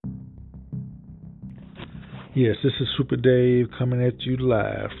Yes, this is Super Dave coming at you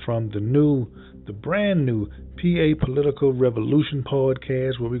live from the brand new PA Political Revolution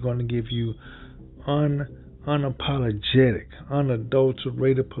podcast, where we're going to give you unapologetic,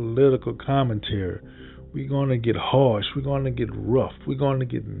 unadulterated political commentary. We're going to get harsh, we're going to get rough, we're going to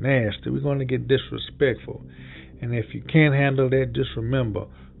get nasty, we're going to get disrespectful. And if you can't handle that, just remember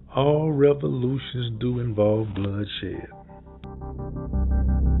all revolutions do involve bloodshed.